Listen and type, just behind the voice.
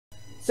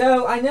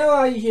So I know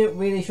I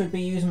really should be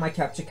using my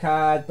capture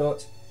card,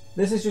 but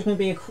this is just going to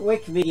be a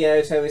quick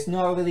video, so it's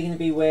not really going to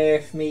be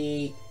worth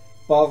me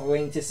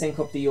bothering to sync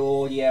up the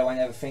audio and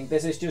everything.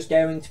 This is just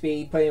going to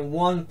be putting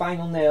one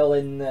final nail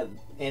in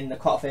the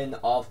coffin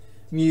of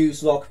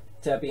Mew's locked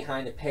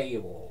behind a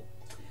paywall.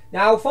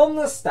 Now, from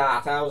the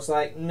start, I was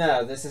like,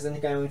 no, this isn't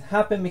going to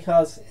happen,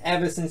 because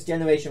ever since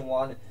Generation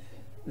 1,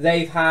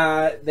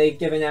 they've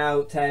given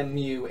out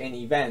Mew in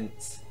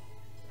events,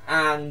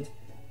 and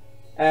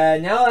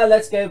now that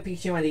Let's Go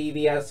Pikachu and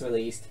Eevee has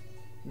released,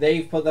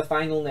 they've put the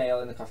final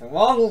nail in the coffin.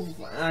 Wrong!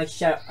 I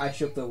shook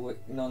the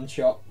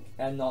nunchuck,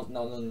 not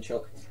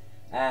nunchuck,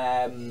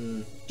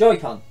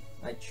 Joy-Con.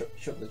 I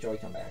shook the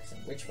Joy-Con by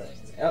accident. Which button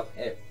is it? Oh,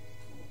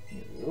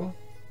 no.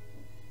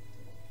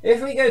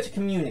 If we go to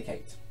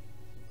communicate,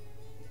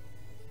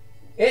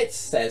 it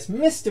says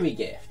mystery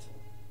gift.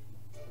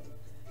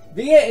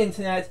 Via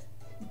internet,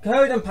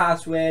 code and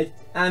password,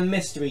 and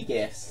mystery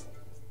gifts.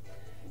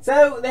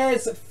 So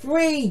there's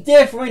 3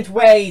 different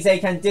ways they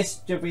can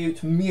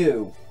distribute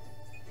Mew.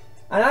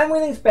 And I'm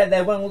willing to bet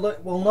there will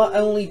not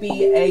only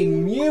be a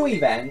Mew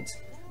event,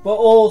 but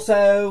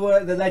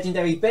also the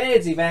Legendary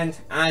Birds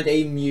event and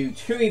a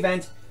Mewtwo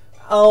event.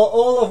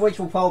 All of which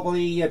will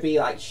probably be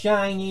like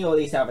shiny, or at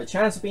least have a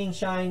chance of being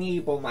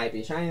shiny, but might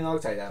be shiny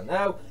locked, I don't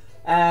know.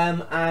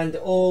 And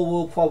all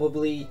will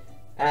probably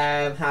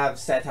have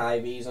set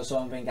IVs or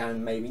something,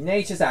 and maybe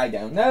natures, I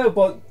don't know,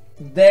 but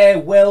there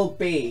will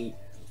be.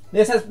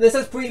 This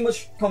has pretty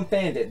much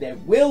confirmed it. There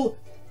will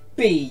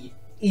be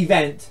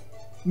event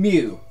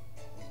Mew.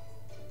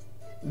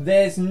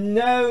 There's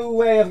no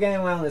way of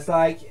getting around this.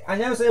 Like, I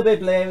know it's a little bit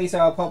blurry, so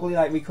I'll probably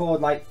like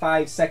record like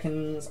 5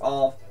 seconds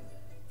of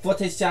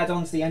footage to add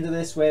on to the end of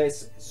this where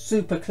it's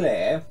super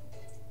clear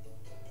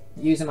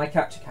using my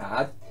capture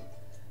card.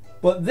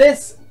 But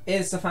this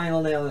is the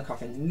final nail in the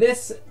coffin.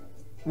 This,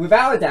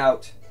 without a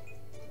doubt,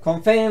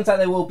 confirms that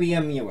there will be a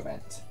Mew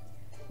event.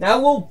 Now,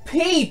 will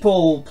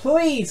people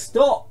please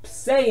stop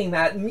saying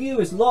that Mew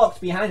is locked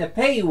behind a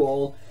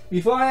paywall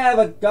before I have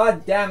a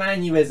goddamn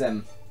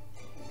aneurysm?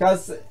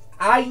 Because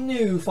I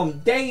knew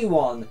from day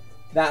one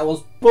that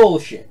was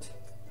bullshit.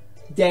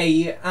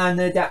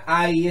 That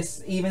I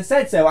even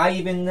said so. I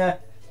even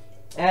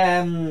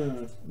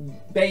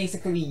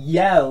basically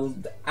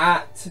yelled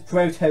at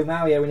Proto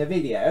Mario in a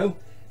video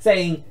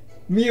saying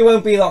Mew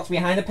won't be locked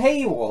behind a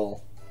paywall.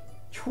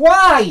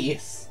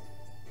 Twice!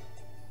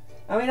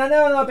 I mean, I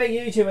know I'm not a big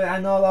YouTuber, I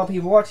know a lot of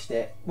people watch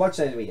those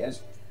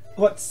videos,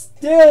 but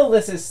still,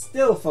 this is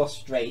still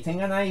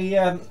frustrating, and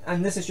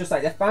and this is just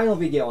like the final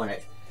video on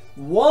it.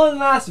 One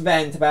last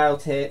vent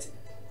about it,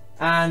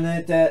 and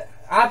the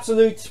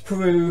absolute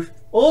proof,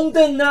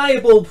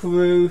 undeniable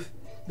proof,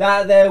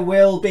 that there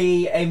will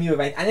be a Mew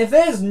event. And if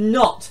there's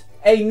not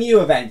a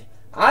Mew event,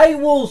 I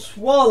will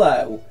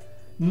swallow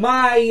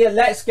my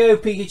Let's Go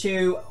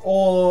Pikachu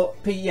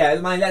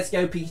my Let's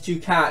Go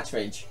Pikachu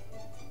cartridge.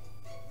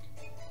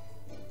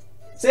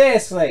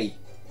 Seriously.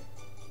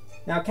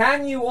 Now,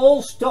 can you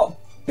all stop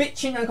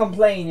bitching and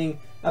complaining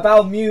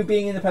about Mew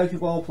being in the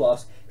Pokeball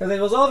Plus? Because it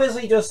was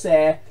obviously just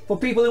there for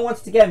people who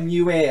wanted to get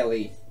Mew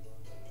early.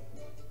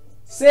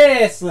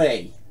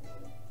 Seriously.